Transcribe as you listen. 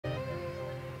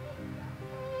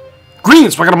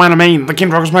Greetings, welcome to my domain, the King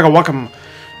Dragons Mega. Welcome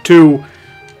to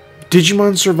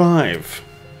Digimon Survive.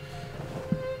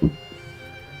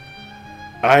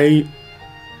 I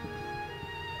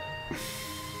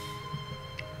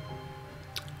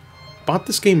bought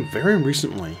this game very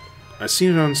recently. I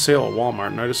seen it on sale at Walmart,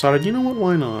 and I decided, you know what,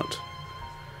 why not?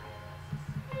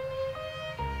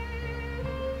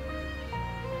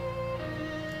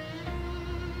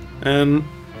 And,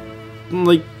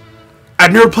 like,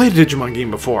 I've never played a Digimon game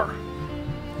before.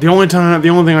 The only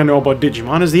thing I know about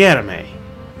Digimon is the anime.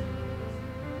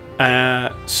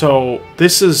 So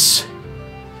this is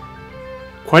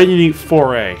quite a unique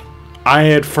foray. I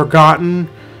had forgotten,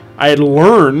 I had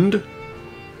learned,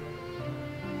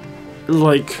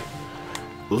 like,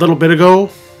 a little bit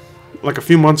ago, like a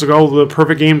few months ago, the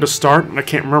perfect game to start. I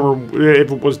can't remember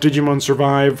if it was Digimon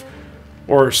Survive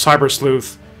or Cyber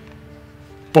Sleuth,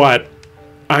 but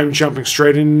I'm jumping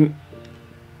straight in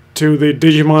to the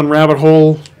Digimon rabbit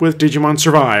hole with Digimon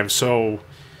Survive, so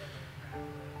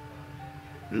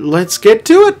let's get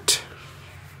to it!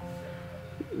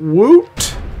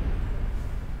 Woot!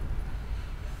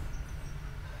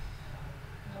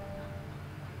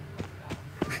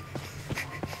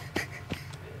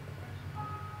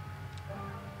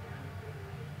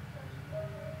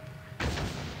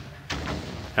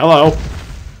 Hello.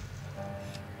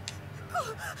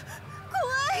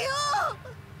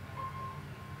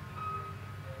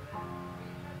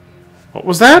 What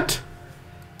was that?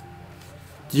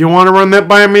 Do you want to run that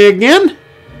by me again?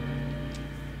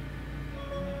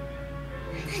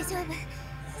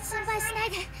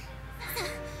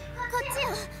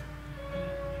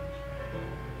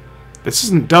 This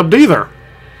isn't dubbed either.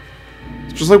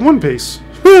 It's just like One Piece.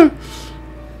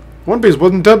 One Piece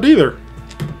wasn't dubbed either.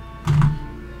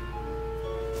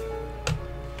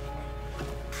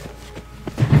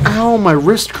 Ow, my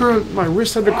wrist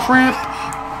had to cramp.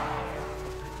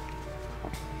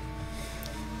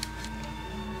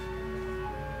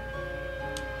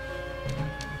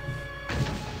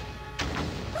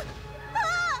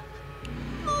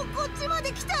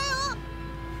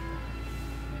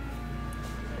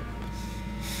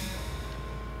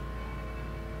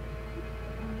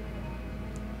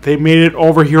 They made it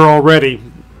over here already.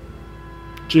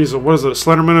 Jesus, what is it?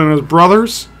 Slenderman and his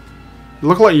brothers? You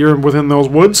look like you're within those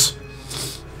woods.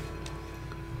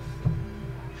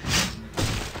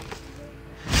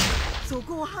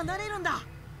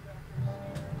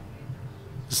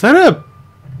 Is that a...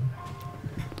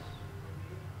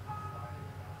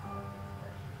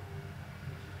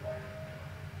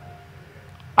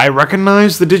 I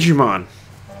recognize the Digimon.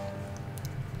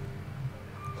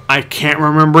 I can't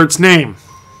remember its name,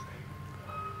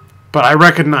 but I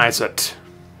recognize it.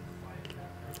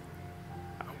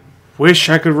 Wish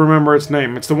I could remember its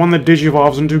name. It's the one that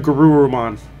digivolves into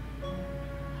Garurumon.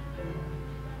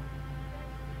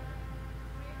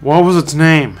 What was its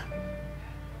name?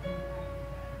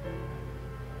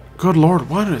 Good lord,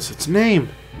 what is its name?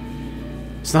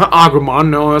 It's not Agumon,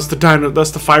 no,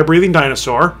 that's the fire-breathing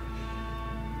dinosaur.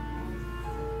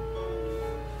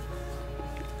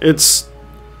 It's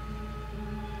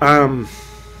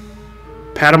Patamon's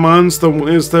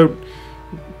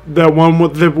the one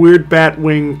with the weird bat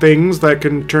wing things that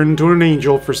can turn into an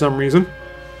angel for some reason.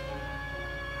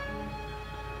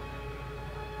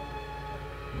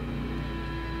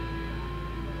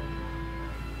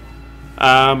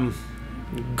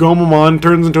 Gomamon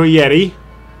turns into a Yeti.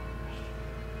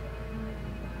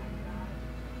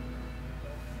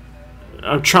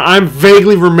 I'm trying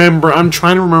to remember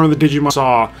the Digimon I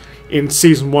saw in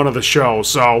season 1 of the show,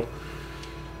 so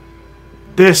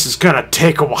this is gonna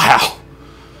take a while.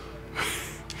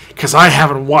 Because I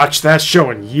haven't watched that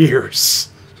show in years.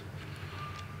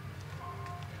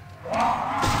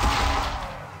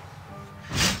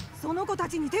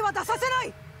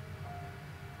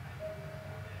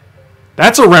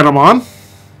 That's a Renamon.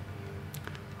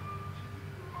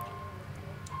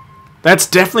 That's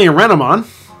definitely a Renamon.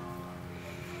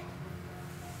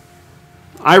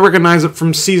 I recognize it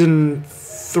from season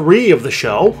 3 of the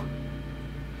show.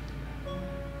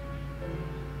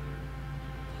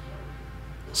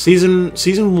 Season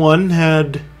 1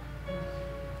 had...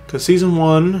 Because season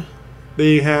 1,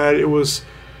 it was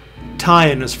Tai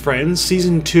and his friends.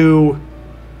 Season 2,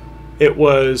 it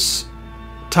was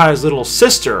Tai's little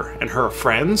sister and her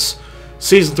friends.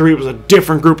 Season 3 was a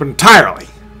different group entirely.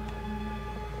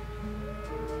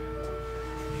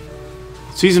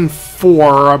 Season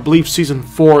 4, I believe season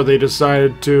 4, they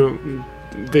decided to...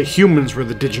 The humans were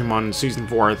the Digimon in season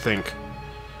 4, I think.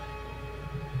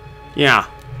 Yeah.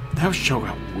 That show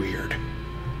got weird.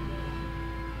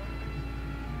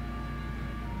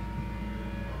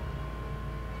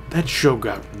 That show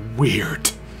got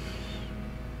weird.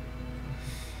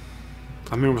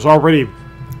 I mean, it was already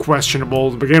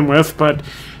questionable to begin with, but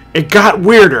it got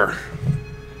weirder.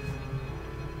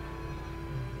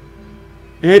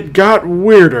 It got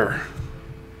weirder.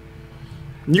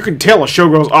 You can tell a show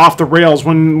goes off the rails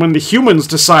when the humans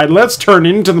decide, let's turn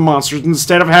into the monsters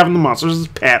instead of having the monsters as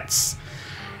pets.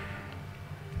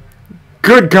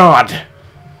 Good God.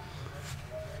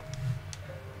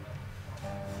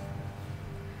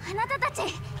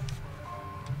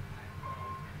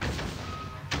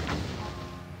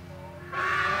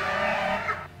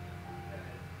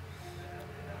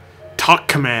 Talk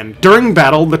command. During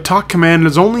battle, the talk command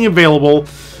is only available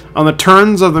on the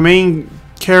turns of the main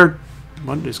character.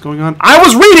 What is going on? I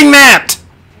was reading that!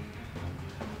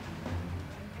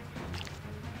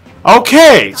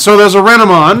 Okay, so there's a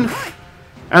Renamon,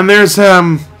 and there's,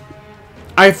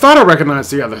 I thought I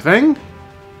recognized the other thing.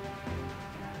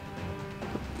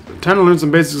 Time to learn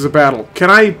some basics of battle.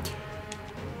 Can I...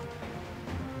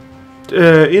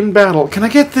 in battle, can I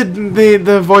get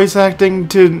the voice acting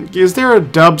to... Is there a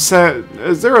dub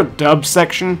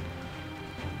section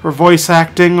for voice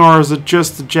acting, or is it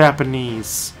just the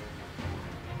Japanese?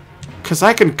 Because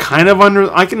I can kind of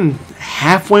I can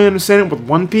halfway understand it with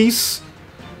One Piece.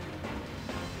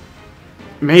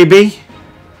 Maybe.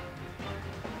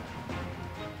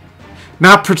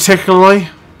 Not particularly,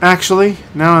 actually,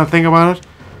 now that I think about it.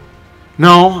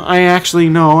 No,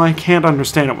 I can't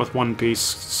understand it with One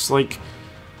Piece. It's like,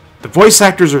 the voice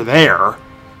actors are there.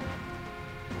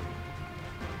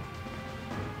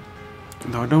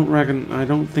 Though I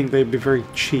don't think they'd be very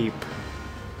cheap.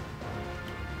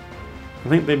 I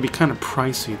think they'd be kind of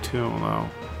pricey too, though.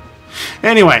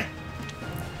 Anyway,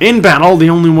 in battle,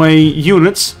 the only way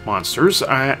units, monsters,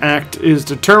 act is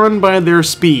determined by their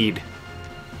speed.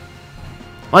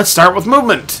 Let's start with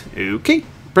movement. Okay.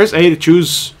 Press A to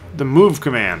choose the move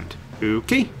command.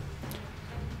 Okay.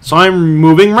 So I'm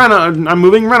moving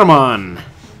Renamon.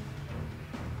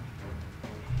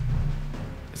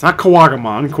 It's not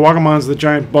Kawagamon. Kawagamon's the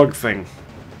giant bug thing.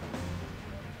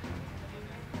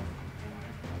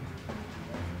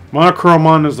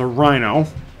 Monochromon is the rhino.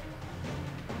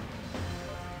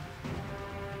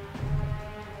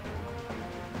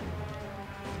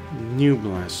 New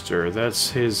Blaster,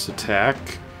 that's his attack.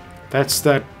 That's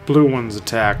that blue one's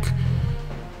attack.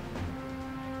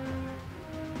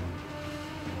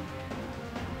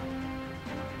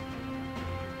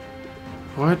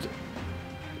 What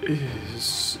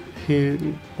is he?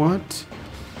 What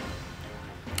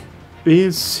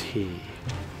is he?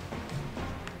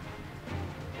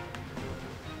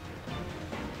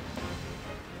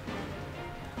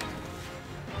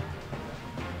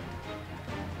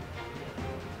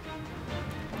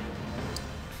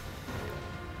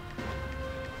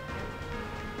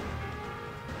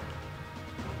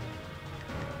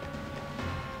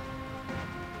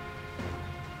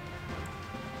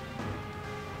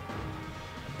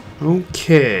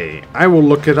 Okay, I will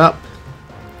look it up.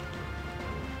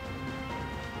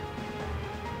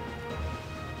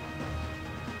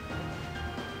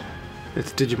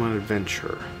 It's Digimon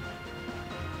Adventure.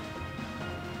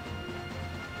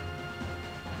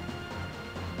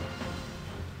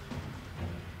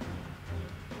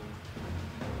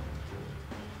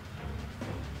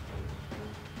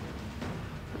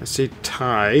 I see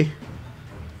Tai.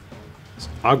 It's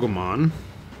Agumon.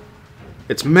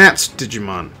 It's Matt's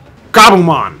Digimon.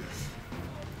 Gabumon!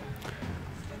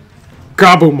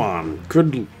 Gabumon.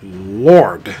 Good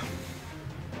lord.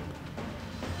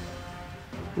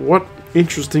 What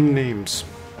interesting names.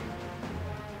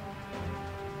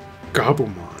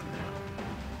 Gabumon.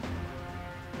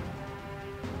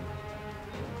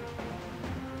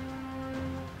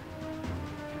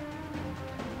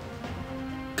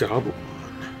 Gabumon.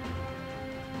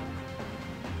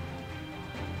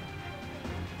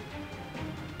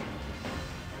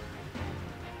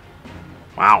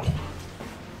 Wow.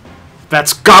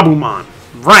 That's Gabumon.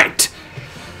 Right.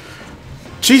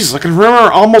 Jesus, I can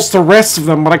remember almost the rest of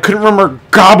them, but I couldn't remember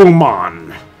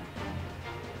Gabumon.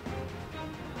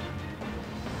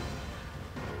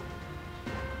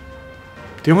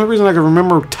 The only reason I could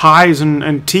remember Ties and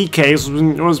TKs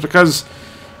was because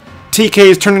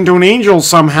TKs turned into an angel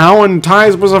somehow, and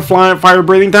Ties was a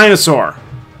fire-breathing dinosaur.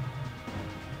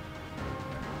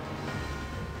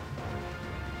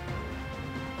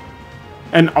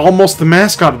 And almost the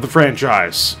mascot of the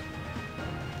franchise.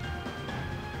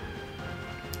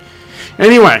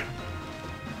 Anyway.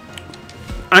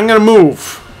 I'm gonna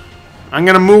move. I'm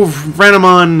gonna move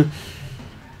Renamon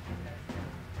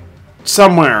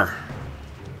somewhere.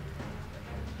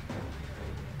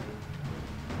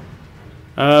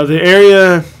 The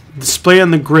area display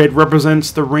on the grid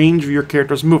represents the range of your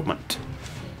character's movement.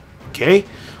 Okay?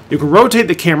 You can rotate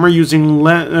the camera using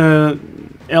LB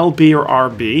or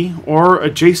RB, or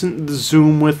adjacent the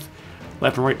zoom with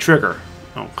left and right trigger.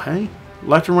 Okay?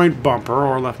 Left and right bumper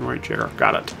or left and right trigger.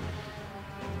 Got it.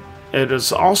 It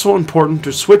is also important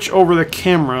to switch over to the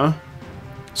camera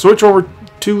so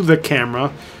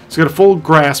get a full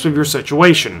grasp of your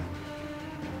situation.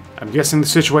 I'm guessing the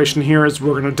situation here is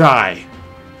we're gonna die.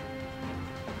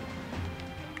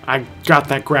 I got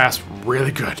that grasp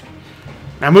really good.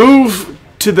 Now move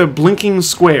to the blinking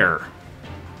square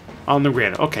on the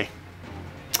grid. Okay.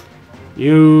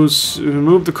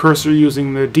 Move the cursor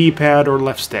using the D-pad or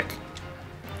left stick.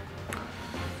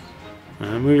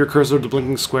 Move your cursor to the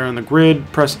blinking square on the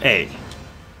grid. Press A.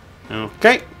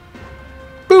 Okay.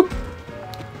 Boop.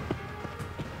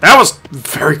 That was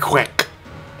very quick.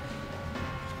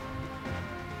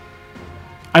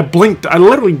 I blinked. I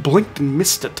literally blinked and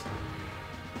missed it.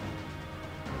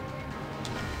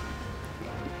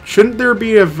 Shouldn't there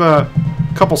be a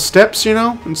couple steps, you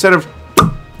know? Instead of,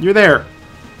 you're there.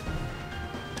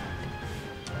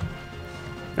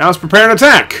 Now let's prepare an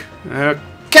attack.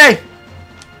 Okay.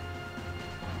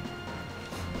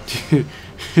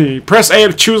 Press A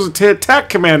to choose the attack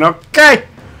command. Okay.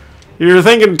 You're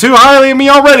thinking too highly of me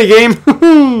already, game.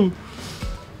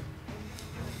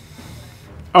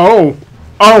 Oh.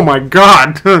 Oh my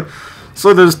god.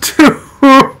 So there's two.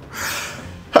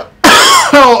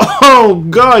 Oh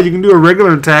god, you can do a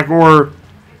regular attack or...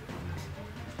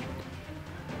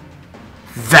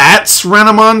 That's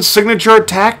Renamon's signature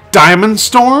attack? Diamond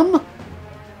Storm?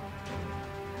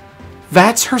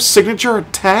 That's her signature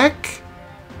attack?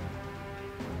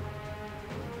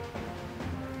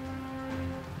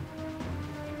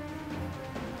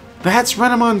 That's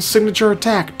Renamon's signature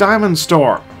attack, Diamond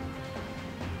Storm.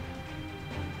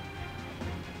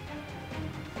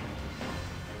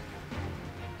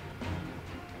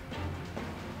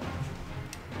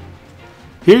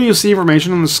 Here you see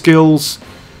information on the skills.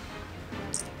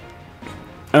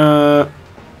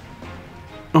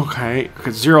 Okay,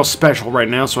 it's 0 special right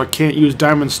now, so I can't use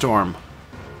Diamond Storm.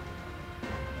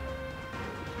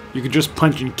 You can just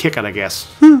punch and kick it, I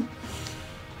guess.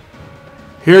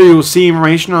 Here you will see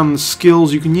information on the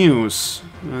skills you can use.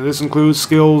 This includes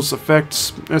skills,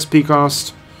 effects, SP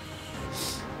cost,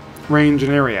 range,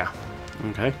 and area.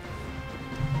 Okay.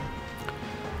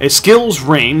 A skill's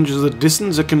range is the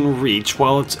distance it can reach,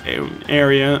 while its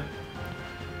area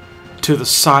to the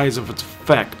size of its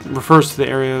effect refers to the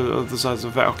area of the size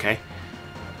of the effect. Okay.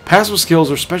 Passive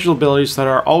skills are special abilities that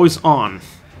are always on.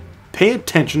 Pay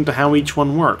attention to how each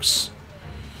one works.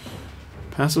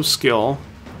 Passive skill,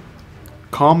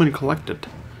 Calm and Collected,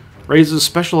 raises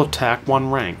special attack 1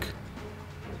 rank.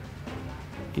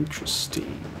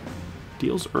 Interesting.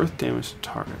 Deals earth damage to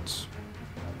targets.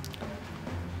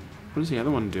 What does the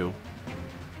other one do?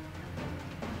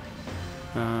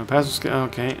 Passive skill.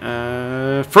 Okay.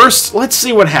 First, let's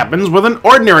see what happens with an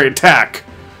ordinary attack.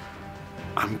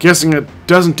 I'm guessing it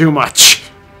doesn't do much.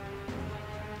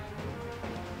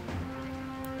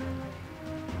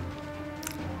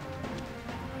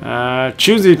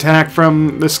 Choose the attack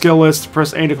from the skill list.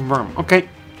 Press A to confirm. Okay.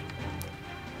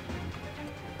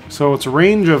 So it's a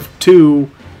range of 2.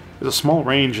 It's a small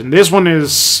range, and this one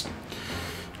is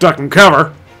duck and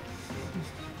cover.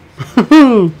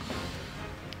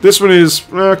 This one is,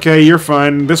 okay, you're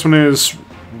fine. This one is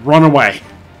run away.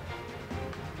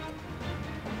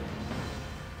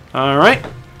 Alright.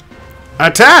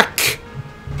 Attack!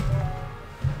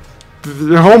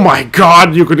 Oh my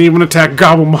god, you can even attack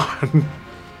Gabumon.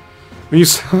 You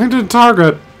selected a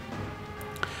target.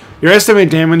 Your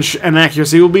estimated damage and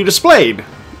accuracy will be displayed.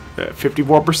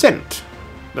 54%.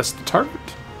 That's the target.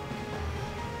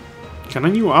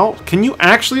 Can you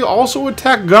actually also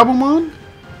attack Gabumon?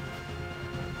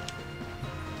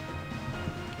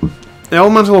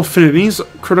 Elemental affinities,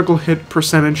 critical hit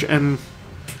percentage, and...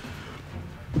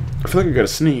 I feel like I gotta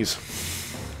sneeze.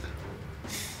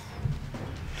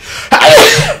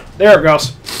 There it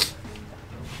goes.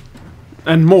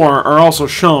 And more are also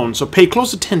shown, so pay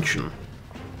close attention.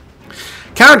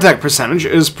 Counterattack percentage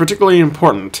is particularly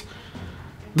important.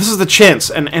 This is the chance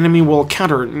an enemy will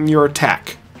counter your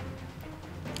attack.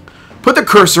 Put the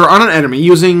cursor on an enemy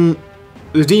using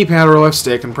the D-pad or left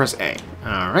stick and press A.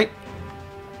 Alright.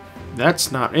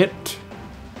 That's not it.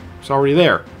 It's already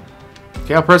there.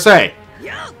 Okay, I'll press A.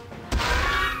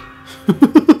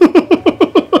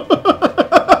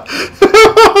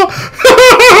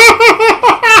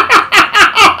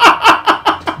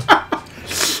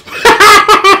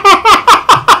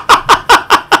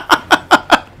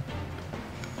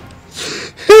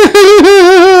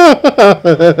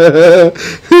 I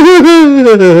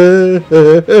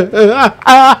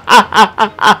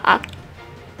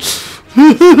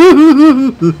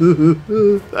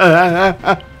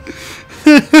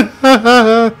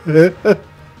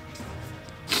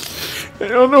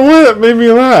don't know why that made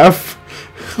me laugh.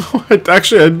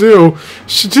 Actually, I do.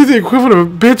 Should do the equivalent of a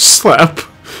bitch slap.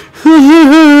 Why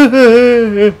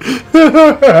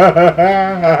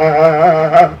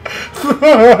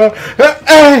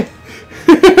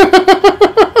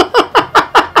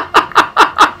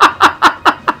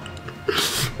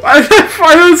did I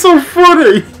find it so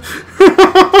funny?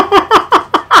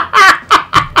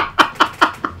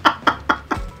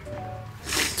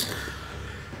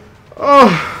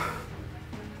 Oh.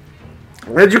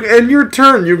 And in your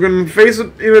turn, you can face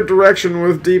it in a direction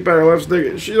with D-pad or left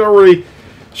stick. She's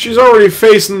already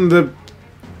facing the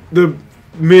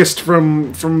mist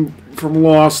from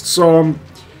Lost, so I'm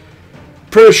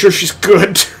pretty sure she's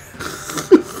good.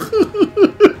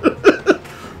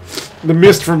 The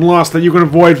mist from Lost that you can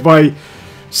avoid by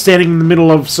standing in the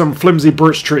middle of some flimsy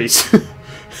birch trees.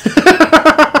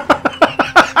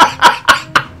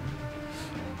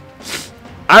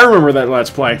 I remember that Let's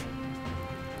Play.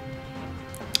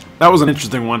 That was an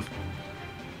interesting one.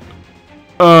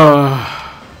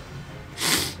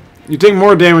 You take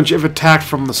more damage if attacked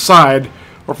from the side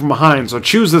or from behind, so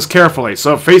choose this carefully.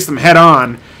 So face them head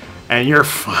on, and you're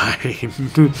fine.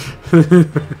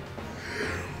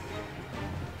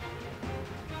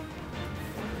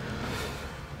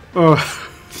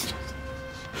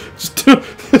 Just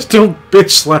don't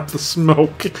bitch slap the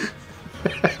smoke.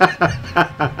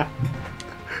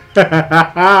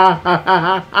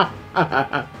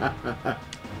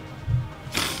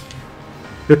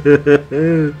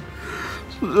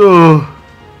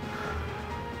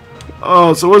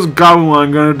 So what's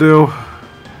Gabumon gonna do?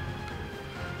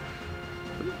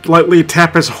 Lightly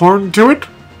tap his horn to it?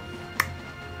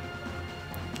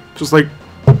 Just like...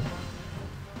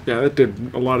 Yeah, that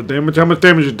did a lot of damage. How much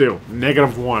damage did it do?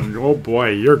 -1. Oh boy,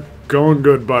 you're going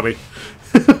good, buddy.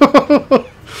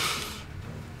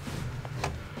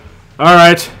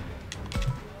 Alright.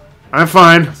 I'm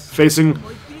fine. Facing...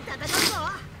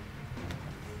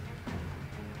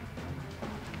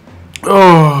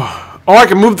 Oh, I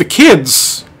can move the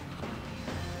kids!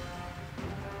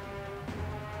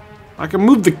 I can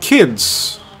move the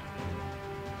kids.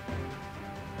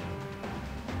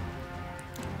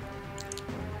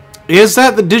 Is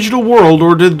that the digital world,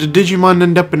 or did the Digimon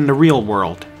end up in the real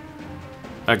world?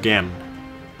 Again.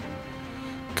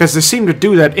 Because they seem to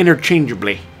do that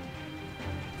interchangeably.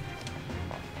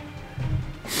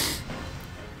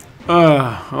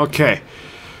 Okay.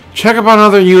 Check up on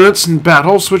other units in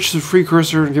battle, switch to the free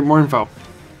cursor and get more info.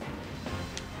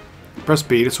 Press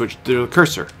B to switch to the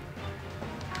cursor.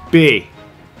 B.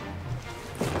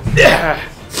 Yeah.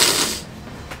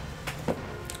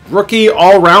 Rookie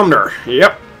all-rounder.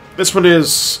 Yep. This one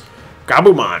is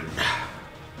Gabumon.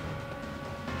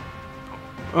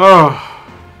 Oh.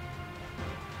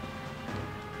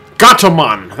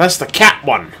 Gatomon. That's the cat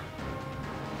one.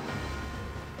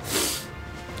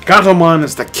 Gatomon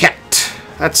is the cat.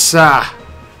 That's that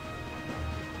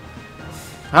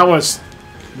was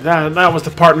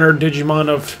the partner Digimon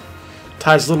of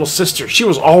Ty's little sister. She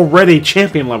was already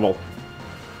champion level,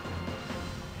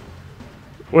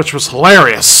 which was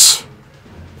hilarious.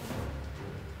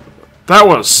 That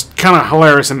was kind of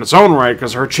hilarious in its own right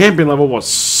because her champion level was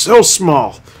so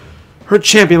small. Her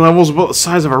champion level was about the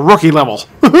size of a rookie level.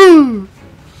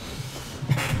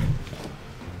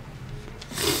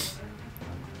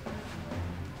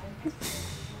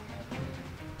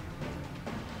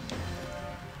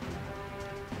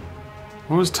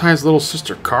 What was Ty's little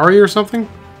sister? Kari or something?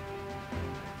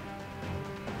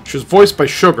 She was voiced by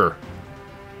Sugar.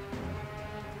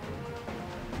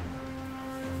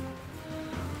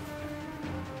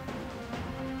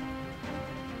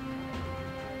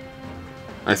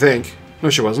 I think. No,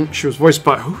 she wasn't. She was voiced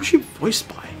by... Who was she voiced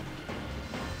by?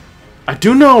 I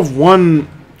do know of one...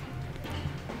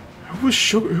 Who was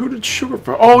Sugar? Who did Sugar...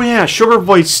 Oh, yeah. Sugar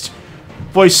voiced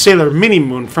Sailor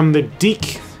Mini-Moon from the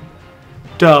Deke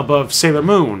dub of Sailor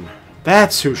Moon.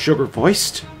 That's who Sugar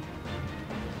voiced.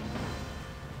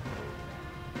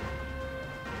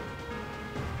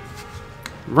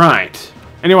 Right.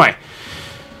 Anyway.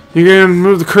 You can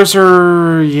move the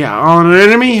cursor... Yeah, on an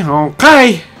enemy.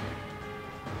 Okay.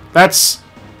 That's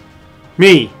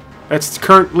me. That's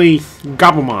currently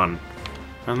Gabumon.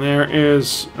 And there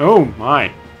is... Oh,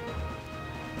 my.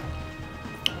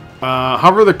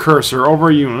 Hover the cursor over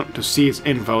a unit to see its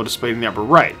info displayed in the upper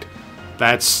right.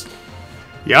 That's...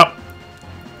 Yep.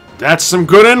 That's some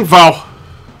good info.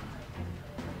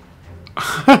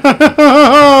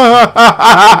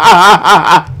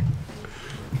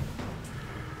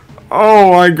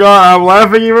 Oh my god, I'm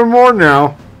laughing even more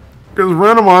now. Because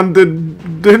Renamon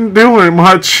didn't do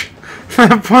much.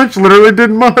 That punch literally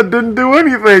didn't do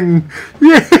anything.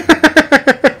 Yeah.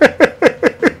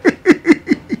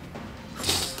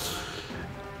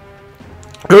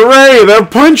 Hooray! That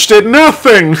punch did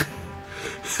nothing.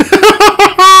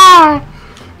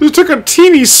 Just took a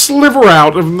teeny sliver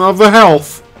out of the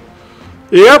health.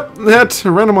 Yep, that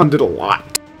Renamon did a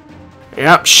lot.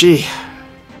 Yep, she.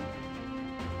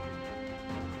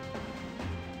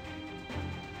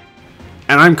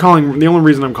 And the only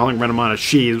reason I'm calling Renamon a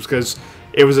she is because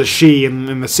it was a she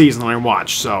in the season that I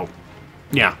watched, so,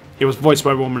 yeah. It was voiced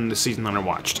by a woman in the season that I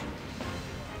watched.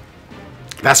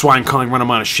 That's why I'm calling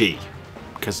Renamon a she.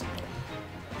 Because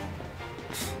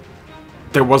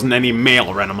there wasn't any male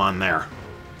Renamon there.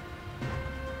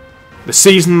 The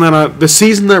season that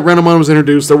Renamon was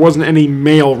introduced, there wasn't any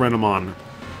male Renamon.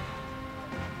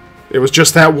 It was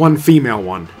just that one female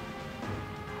one.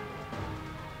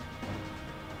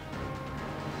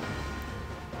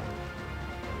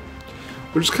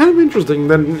 Which is kind of interesting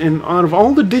that out of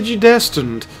all the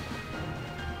Digidestined,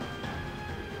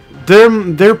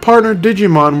 their partner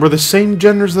Digimon were the same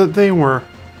genders that they were.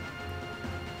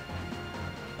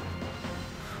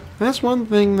 That's one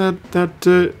thing that's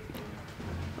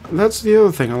the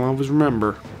other thing I'll always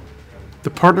remember. The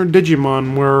partner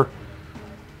Digimon were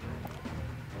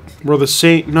the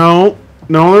same. No,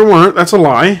 they weren't. That's a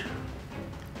lie.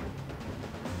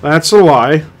 That's a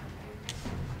lie.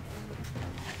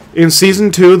 In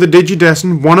Season 2, the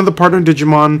Digidestined, one of the partner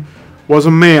Digimon was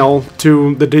a male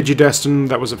to the Digidestined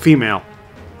that was a female.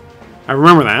 I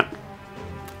remember that.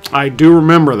 I do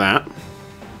remember that.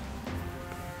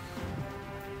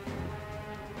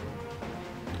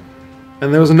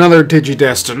 And there was another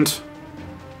Digidestined.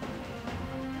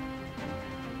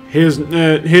 His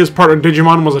partner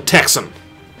Digimon was a Texan.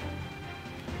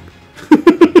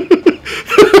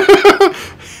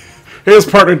 His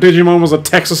partner Digimon was a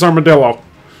Texas Armadillo.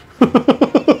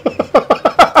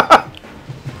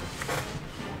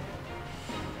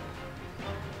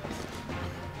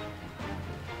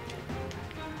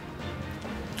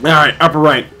 Alright, upper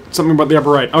right. Something about the upper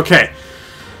right. Okay.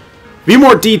 View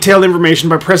more detailed information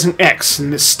by pressing X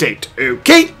in this state.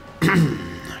 Okay. Can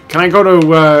I go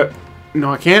to,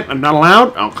 no I can't. I'm not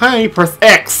allowed. Okay, press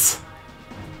X.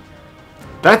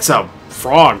 That's a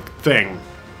frog thing.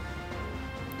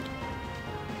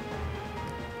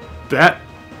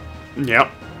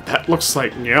 Yep. That looks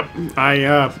like, yep.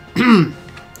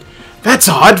 That's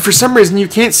odd. For some reason you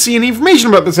can't see any information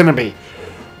about this enemy.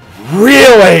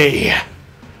 Really?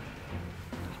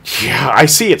 Yeah, I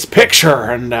see its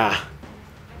picture, and,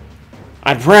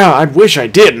 I'd wish I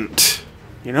didn't.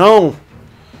 You know?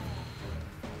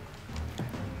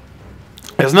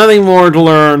 There's nothing more to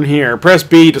learn here. Press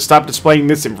B to stop displaying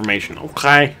this information.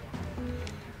 Okay.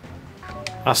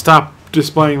 I'll stop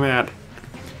displaying that.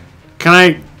 Can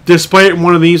I display it in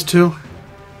one of these two?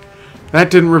 That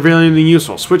didn't reveal anything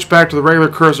useful. Switch back to the regular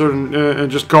cursor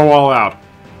and just go all out.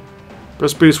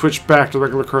 Press B to switch back to the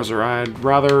regular cursor. I'd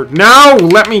rather... No!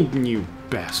 Let me... You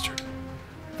bastard.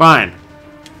 Fine.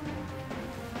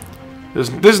 This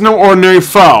is no ordinary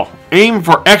foe. Aim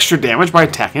for extra damage by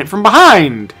attacking it from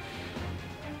behind.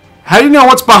 How do you know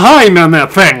what's behind on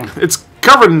that thing? It's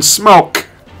covered in smoke.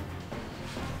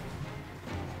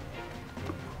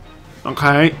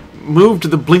 Okay. Move to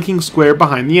the blinking square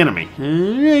behind the enemy.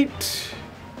 Alright.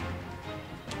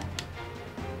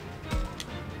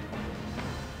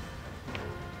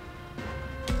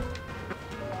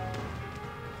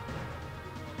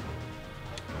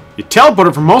 You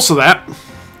teleported for most of that.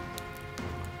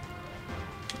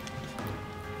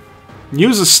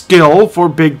 Use a skill for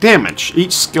big damage.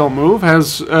 Each skill move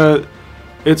has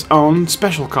its own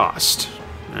special cost.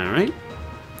 Alright.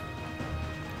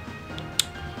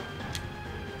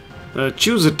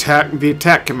 Choose the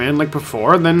attack command like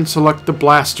before, then select the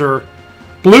blaster.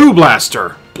 Blue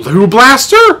Blaster! Blue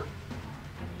Blaster?!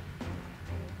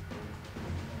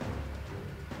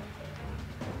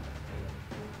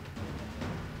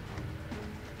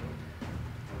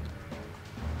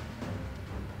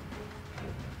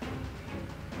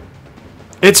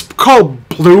 It's called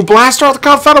Blue Blaster? I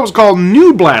thought it was called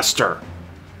New Blaster.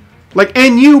 Like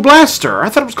NU Blaster. I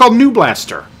thought it was called New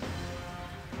Blaster.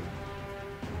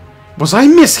 Was I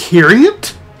mishearing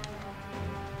it?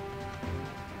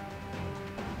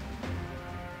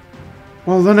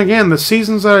 Well, then again, the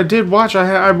seasons that I did watch,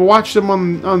 I watched them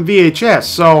on VHS,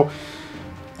 so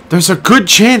there's a good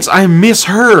chance I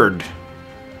misheard.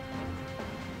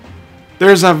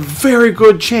 There's a very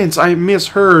good chance I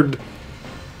misheard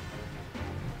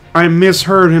I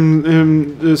misheard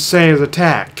him say his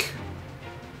attack.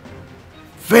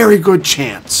 Very good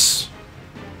chance.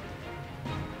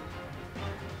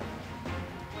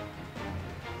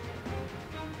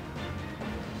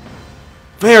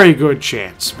 Very good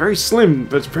chance. Very slim,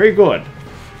 but very good.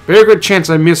 Very good chance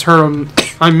I misheard him.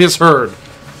 I misheard.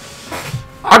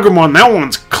 Agumon, that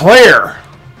one's clear.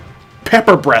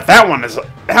 Pepper breath, that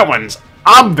one's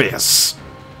obvious.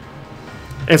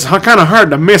 It's kind of hard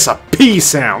to miss a P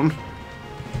sound.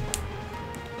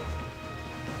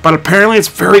 But apparently it's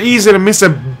very easy to miss a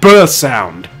B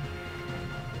sound.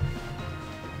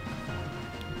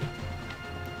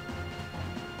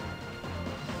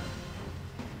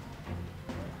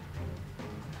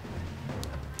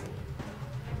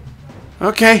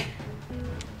 Okay.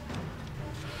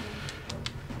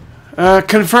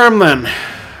 Confirm then.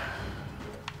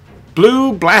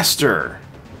 Blue Blaster.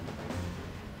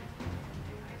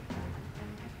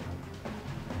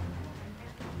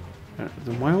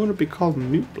 Then why would it be called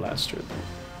Mute Blaster then?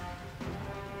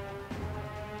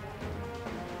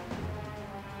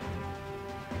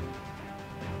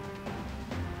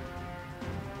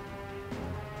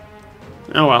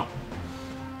 Oh well.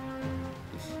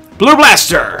 Blue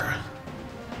Blaster!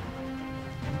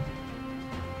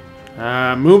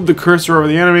 Move the cursor over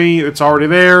the enemy. It's already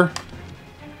there.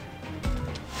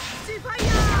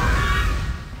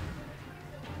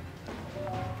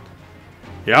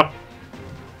 Yep.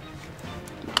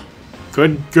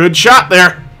 Good shot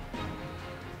there.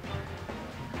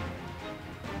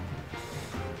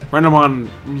 Renamon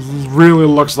really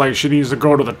looks like she needs to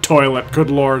go to the toilet. Good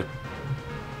lord.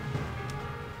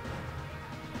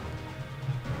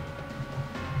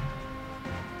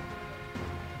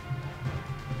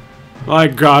 My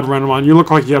god, Renamon, you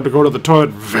look like you have to go to the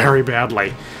toilet very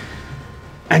badly.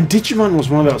 And Digimon was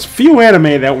one of those few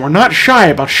anime that were not shy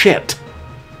about shit.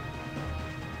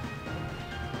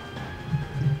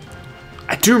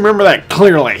 I do remember that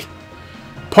clearly.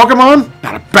 Pokemon?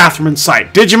 Not a bathroom in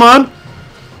sight. Digimon?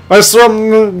 Let's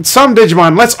some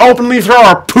Digimon, let's openly throw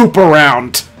our poop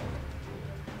around.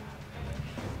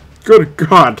 Good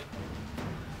god.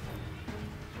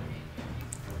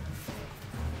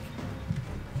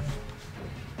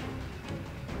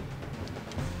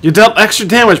 You dealt extra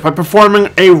damage by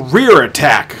performing a rear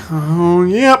attack. Oh,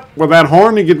 yep. With that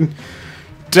horn, you can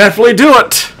definitely do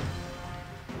it.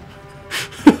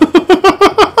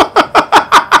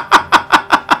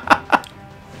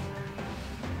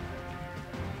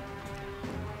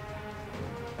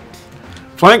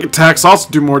 Flank attacks also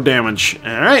do more damage.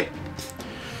 Alright.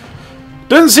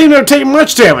 Doesn't seem to have taken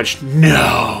much damage.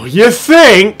 No, you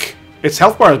think? Its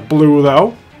health bar is blue,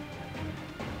 though.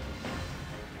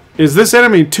 Is this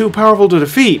enemy too powerful to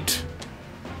defeat?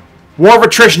 War of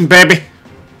attrition, baby.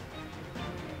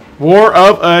 War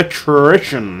of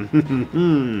attrition.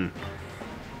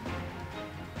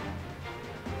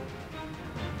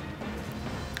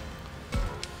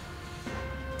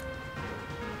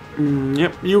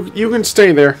 Yep, you can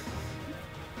stay there.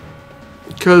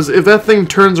 Because if that thing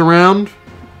turns around,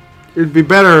 it'd be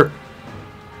better.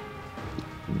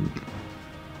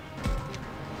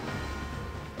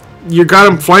 You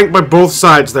got him flanked by both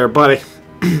sides there, buddy.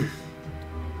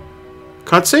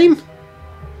 Cutscene?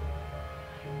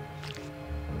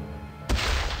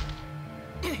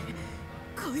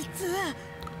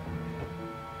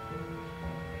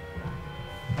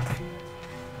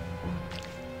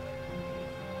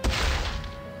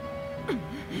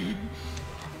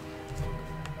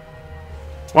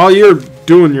 While you're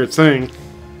doing your thing.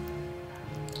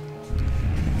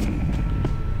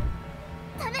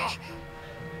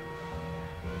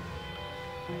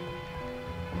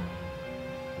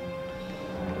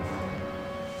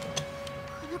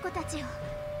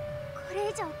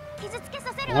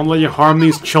 I won't let you harm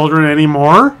these children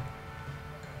anymore?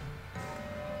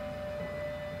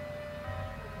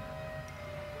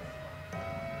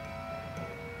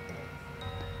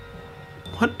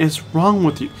 What is wrong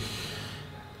with you?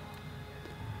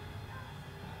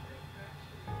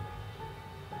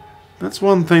 That's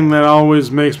one thing that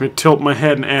always makes me tilt my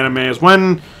head in anime is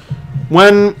when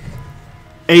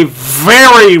a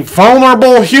very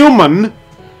vulnerable human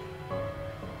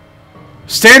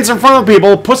stands in front of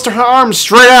people, puts their arms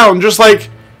straight out, and just like,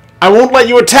 I won't let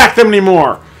you attack them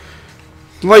anymore.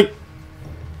 Like,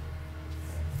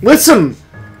 listen,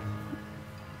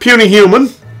 puny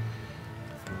human.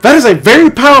 That is a very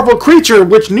powerful creature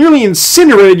which nearly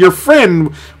incinerated your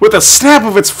friend with a snap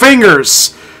of its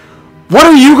fingers. What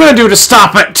are you going to do to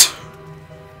stop it?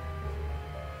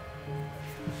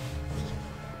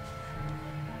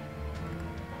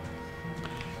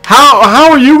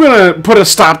 How are you gonna put a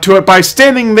stop to it by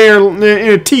standing there in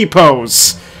a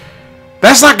T-pose?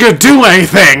 That's not gonna do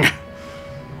anything!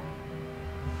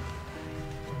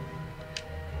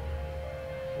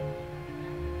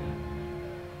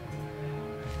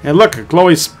 Hey look, a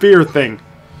glowy spear thing.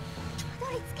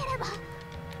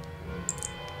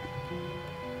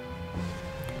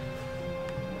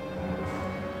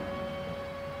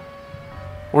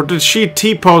 Or did she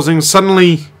T-posing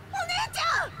suddenly...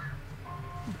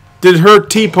 Did her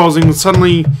T-posing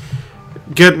suddenly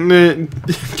get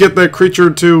that creature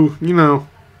to, you know...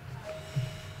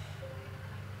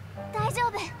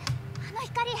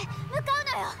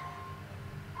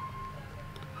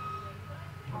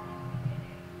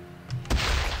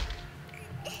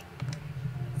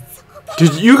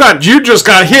 You just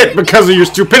got hit because of your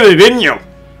stupidity, didn't you?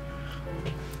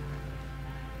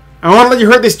 I won't let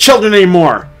you hurt these children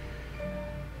anymore.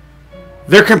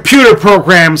 They're computer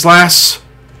programs, lass.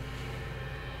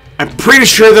 I'm pretty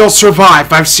sure they'll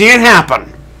survive. I've seen it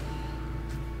happen.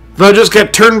 They'll just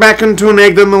get turned back into an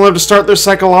egg, then they'll have to start their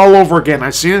cycle all over again.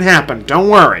 I've seen it happen. Don't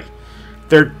worry.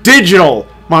 They're digital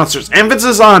monsters.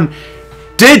 Emphasis on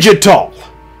digital.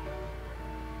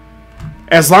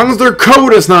 As long as their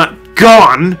code is not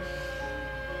gone,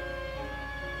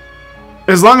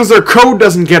 as long as their code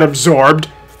doesn't get absorbed,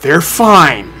 they're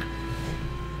fine.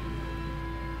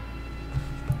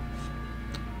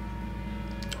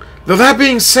 Though that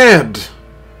being said,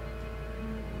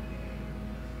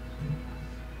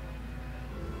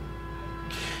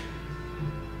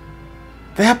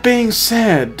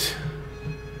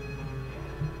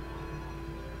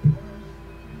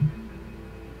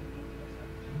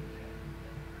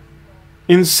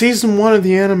 in Season 1 of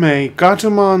the anime,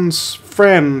 Gatomon's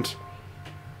friend,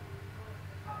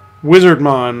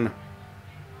 Wizardmon,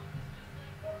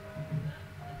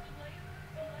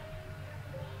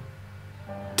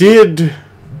 did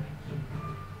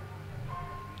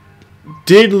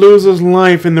lose his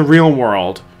life in the real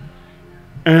world.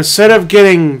 And instead of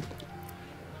getting,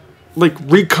 like,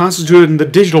 reconstituted in the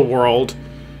digital world,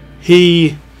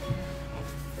 he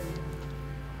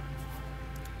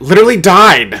literally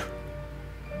died.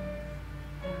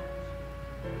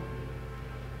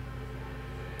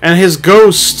 And his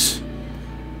ghost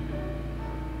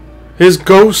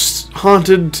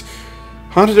haunted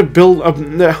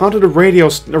a radio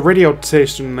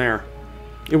station there.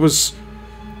 It was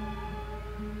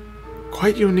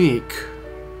quite unique.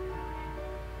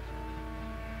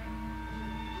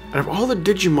 Out of all the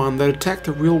Digimon that attacked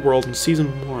the real world in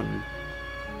Season 1,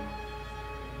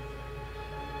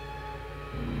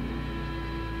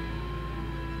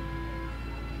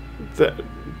 the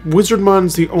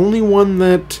Wizardmon's the only one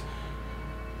that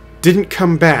didn't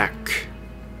come back.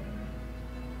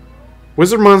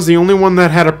 Wizardmon's the only one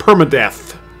that had a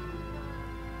permadeath.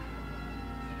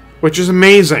 Which is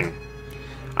amazing.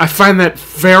 I find that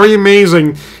very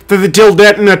amazing that they did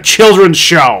that in a children's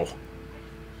show.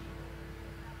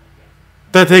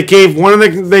 That they gave one of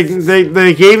the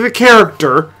they gave the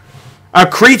character, a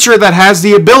creature that has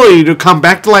the ability to come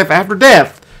back to life after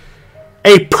death,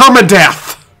 a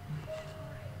permadeath.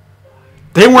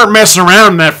 They weren't messing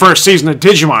around in that first season of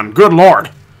Digimon. Good lord.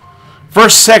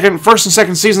 First and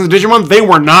second seasons of Digimon, they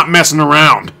were not messing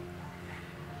around.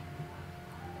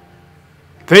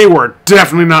 They were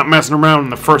definitely not messing around in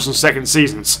the first and second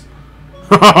seasons.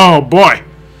 Oh boy.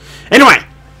 Anyway,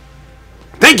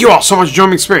 thank you all so much for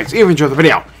joining the experience. If you enjoyed the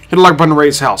video, hit the like button to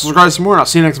raise hell. Subscribe for more, and I'll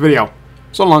see you next video.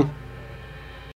 So long.